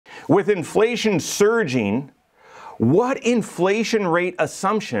With inflation surging, what inflation rate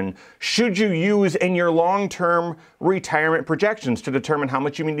assumption should you use in your long-term retirement projections to determine how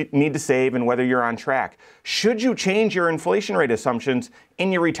much you need to save and whether you're on track? Should you change your inflation rate assumptions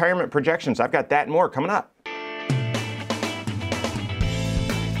in your retirement projections? I've got that and more coming up.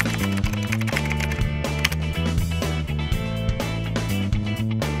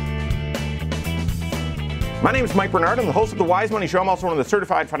 My name is Mike Bernard. I'm the host of the Wise Money Show. I'm also one of the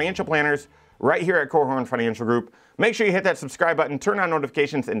certified financial planners right here at Korhorn Financial Group. Make sure you hit that subscribe button, turn on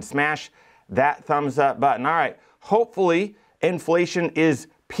notifications, and smash that thumbs up button. All right, hopefully inflation is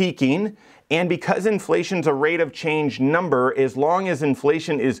peaking, and because inflation's a rate of change number, as long as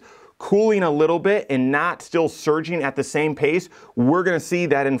inflation is cooling a little bit and not still surging at the same pace, we're going to see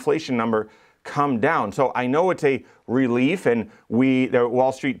that inflation number come down. So I know it's a relief, and the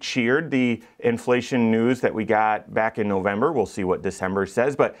Wall Street cheered the inflation news that we got back in November. We'll see what December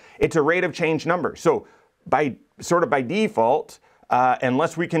says, but it's a rate of change number. So by default,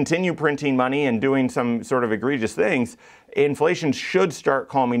 unless we continue printing money and doing some sort of egregious things, inflation should start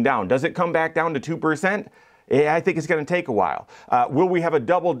calming down. Does it come back down to 2%? Yeah, I think it's going to take a while. Will we have a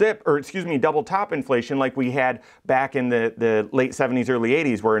double top inflation like we had back in the late 70s, early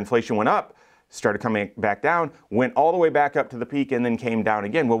 80s, where inflation went up, started coming back down, went all the way back up to the peak, and then came down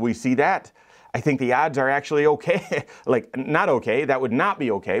again? Will we see that? I think the odds are actually okay. Like, not okay, that would not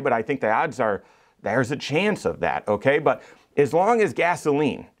be okay, but I think the odds are, there's a chance of that, okay? But as long as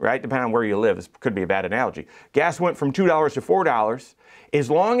gasoline, right, depending on where you live, this could be a bad analogy, gas went from $2 to $4, as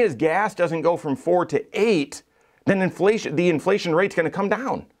long as gas doesn't go from 4 to 8, then the inflation rate's going to come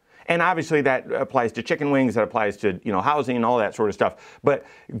down. And obviously that applies to chicken wings, that applies to, housing and all that sort of stuff.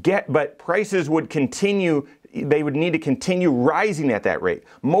 But prices would continue, they would need to continue rising at that rate.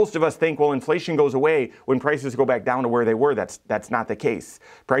 Most of us think, well, inflation goes away when prices go back down to where they were. That's not the case.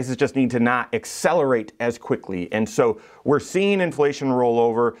 Prices just need to not accelerate as quickly. And so we're seeing inflation roll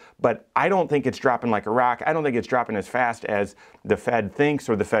over, but I don't think it's dropping like a rock. I don't think it's dropping as fast as the Fed thinks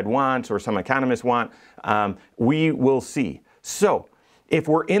or the Fed wants or some economists want. We will see. So if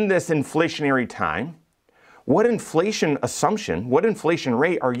we're in this inflationary time, what inflation assumption, what inflation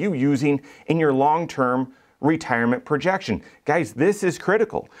rate are you using in your long-term retirement projection? Guys, this is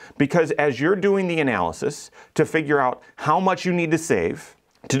critical, because as you're doing the analysis to figure out how much you need to save,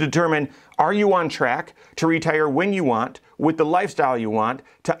 to determine are you on track to retire when you want, with the lifestyle you want,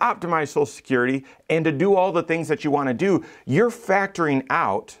 to optimize Social Security, and to do all the things that you want to do, you're factoring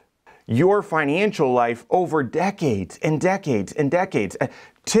out your financial life over decades and decades and decades.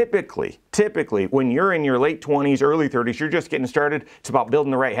 Typically, when you're in your late 20s, early 30s, you're just getting started. It's about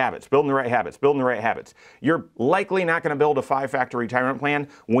building the right habits, building the right habits, building the right habits. You're likely not going to build a 5-factor retirement plan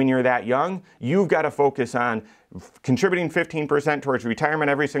when you're that young. You've got to focus on contributing 15% towards retirement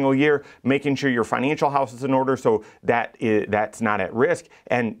every single year, making sure your financial house is in order so that's not at risk,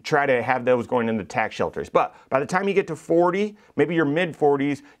 and try to have those going into tax shelters. But by the time you get to 40, maybe your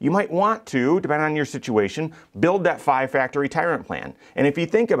mid-40s, you might want to, depending on your situation, build that 5-factor retirement plan. And if you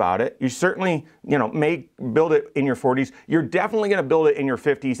think about it, you certainly, may build it in your 40s. You're definitely going to build it in your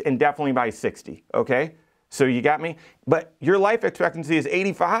 50s, and definitely by 60, okay? So you got me? But your life expectancy is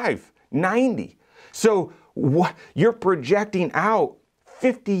 85, 90. So what you're projecting out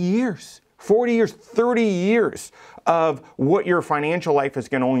 50 years, 40 years, 30 years of what your financial life is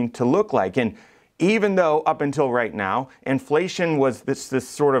going to look like. And even though up until right now, inflation was this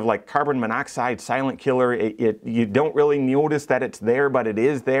sort of like carbon monoxide silent killer, you don't really notice that it's there, but it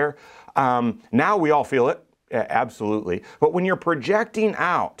is there. Now we all feel it, absolutely. But when you're projecting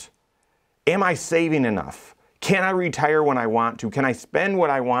out, am I saving enough? Can I retire when I want to? Can I spend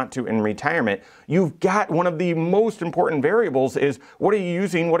what I want to in retirement? You've got one of the most important variables is what are you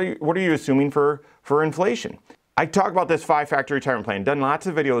using, what are you assuming for inflation? I talk about this 5-factor retirement plan, done lots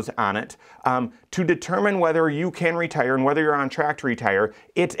of videos on it. To determine whether you can retire and whether you're on track to retire,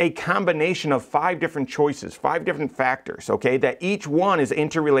 it's a combination of 5 different choices, 5 different factors, okay, that each one is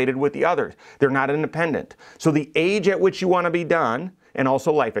interrelated with the others. They're not independent. So the age at which you want to be done, and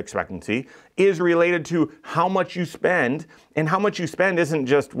also life expectancy, is related to how much you spend. And how much you spend isn't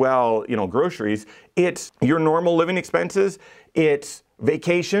just, groceries. It's your normal living expenses, it's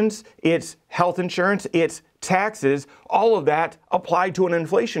vacations, it's health insurance, it's taxes, all of that applied to an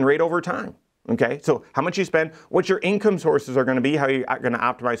inflation rate over time. Okay, so how much you spend, what your income sources are going to be, how you're going to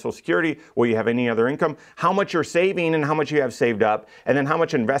optimize Social Security, will you have any other income, how much you're saving and how much you have saved up, and then how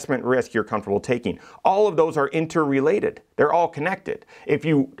much investment risk you're comfortable taking. All of those are interrelated. They're all connected. If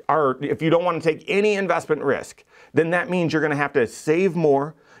you don't want to take any investment risk, then that means you're going to have to save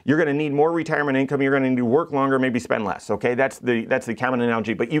more. you're going to need more retirement income. You're going to need to work longer, maybe spend less. Okay, that's the common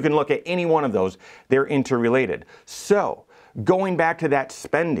analogy. But you can look at any one of those. They're interrelated. So going back to that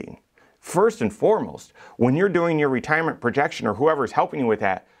spending, first and foremost, when you're doing your retirement projection or whoever's helping you with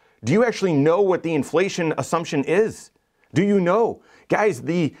that, do you actually know what the inflation assumption is? Do you know? Guys,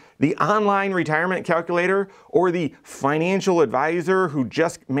 the online retirement calculator or the financial advisor who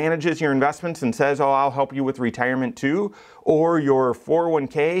just manages your investments and says, oh, I'll help you with retirement too, or your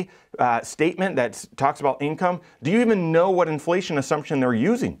 401k statement that talks about income, do you even know what inflation assumption they're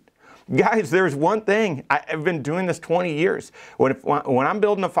using? Guys, there's one thing. I've been doing this 20 years. When I'm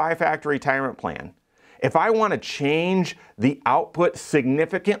building a 5-factor retirement plan, if I want to change the output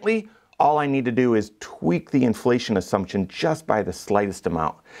significantly, all I need to do is tweak the inflation assumption just by the slightest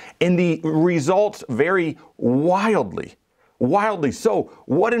amount. And the results vary wildly. So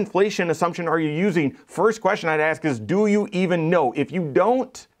what inflation assumption are you using? First question I'd ask is, do you even know? If you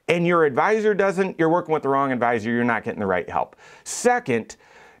don't, and your advisor doesn't, you're working with the wrong advisor. You're not getting the right help. Second,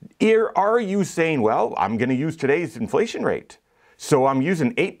 are you saying, well, I'm going to use today's inflation rate, so I'm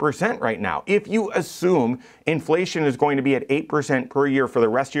using 8% right now. If you assume inflation is going to be at 8% per year for the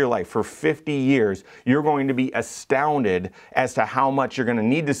rest of your life, for 50 years, you're going to be astounded as to how much you're going to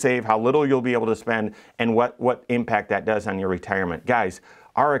need to save, how little you'll be able to spend, and what impact that does on your retirement. Guys,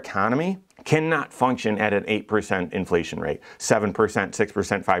 our economy cannot function at an 8% inflation rate, 7%,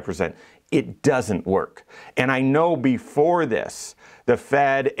 6%, 5%. It doesn't work. And I know before this, the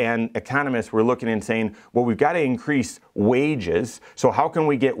Fed and economists were looking and saying, well, we've got to increase wages. So how can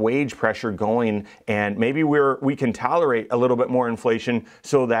we get wage pressure going? And maybe we can tolerate a little bit more inflation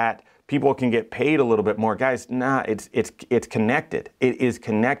so that people can get paid a little bit more. Guys, nah, it's connected. It is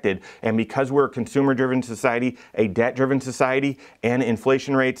connected. And because we're a consumer-driven society, a debt-driven society, and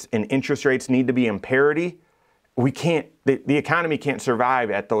inflation rates and interest rates need to be in parity, the economy can't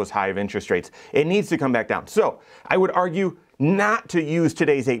survive at those high of interest rates. It needs to come back down. So I would argue not to use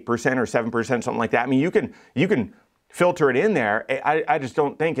today's 8% or 7%, something like that. I mean, you can filter it in there. I just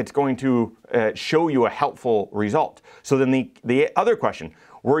don't think it's going to show you a helpful result. So then the other question,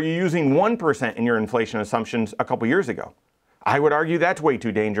 were you using 1% in your inflation assumptions a couple years ago? I would argue that's way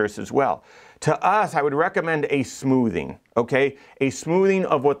too dangerous as well. To us, I would recommend a smoothing, okay? A smoothing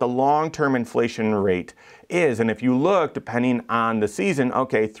of what the long-term inflation rate is. And if you look, depending on the season,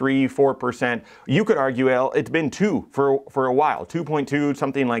 okay, 3, 4%, you could argue, well, it's been 2 for a while, 2.2,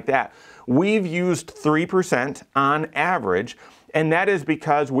 something like that. We've used 3% on average, and that is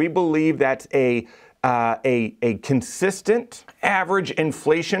because we believe that's a consistent average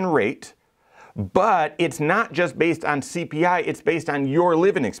inflation rate. But it's not just based on CPI, it's based on your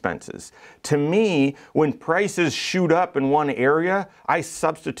living expenses. To me, when prices shoot up in one area, I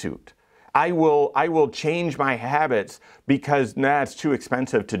substitute. I will change my habits because it's too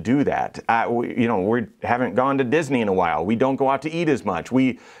expensive to do that. We haven't gone to Disney in a while. We don't go out to eat as much.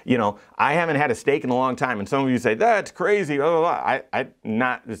 I haven't had a steak in a long time. And some of you say, that's crazy. Blah, blah,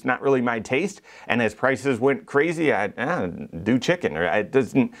 blah. It's not really my taste. And as prices went crazy, I do chicken. Or it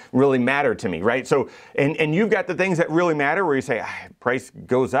doesn't really matter to me, right? So, and you've got the things that really matter where you say, price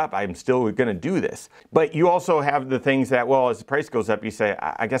goes up, I'm still going to do this. But you also have the things that, well, as the price goes up, you say,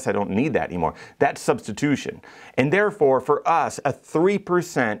 I guess I don't need that anymore. That's substitution. And therefore, for us, a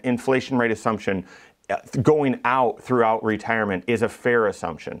 3% inflation rate assumption going out throughout retirement is a fair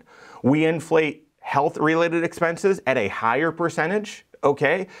assumption. We inflate health-related expenses at a higher percentage,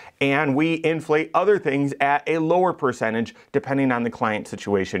 okay? And we inflate other things at a lower percentage depending on the client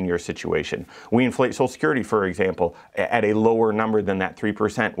situation, your situation. We inflate Social Security, for example, at a lower number than that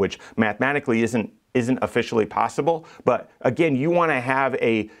 3%, which mathematically isn't officially possible. But again, you want to have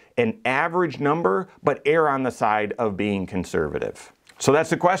an average number, but err on the side of being conservative. So that's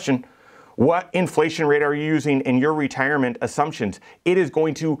the question. What inflation rate are you using in your retirement assumptions? It is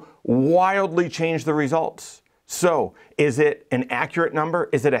going to wildly change the results. So is it an accurate number?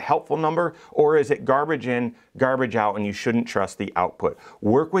 Is it a helpful number? Or is it garbage in, garbage out, and you shouldn't trust the output?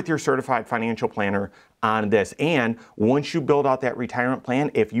 Work with your certified financial planner on this. And once you build out that retirement plan,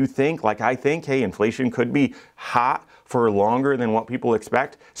 if you think, like I think, hey, inflation could be hot for longer than what people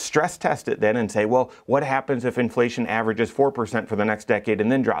expect, stress test it then and say, well, what happens if inflation averages 4% for the next decade and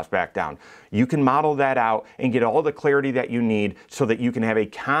then drops back down? You can model that out and get all the clarity that you need so that you can have a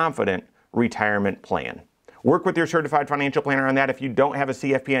confident retirement plan. Work with your certified financial planner on that. If you don't have a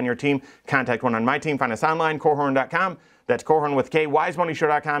CFP on your team, contact one on my team. Find us online, Korhorn.com. That's Korhorn with K,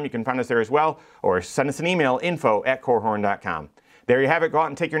 wisemoneyshow.com. You can find us there as well, or send us an email, info@korhorn.com. There you have it. Go out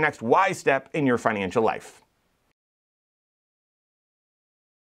and take your next wise step in your financial life.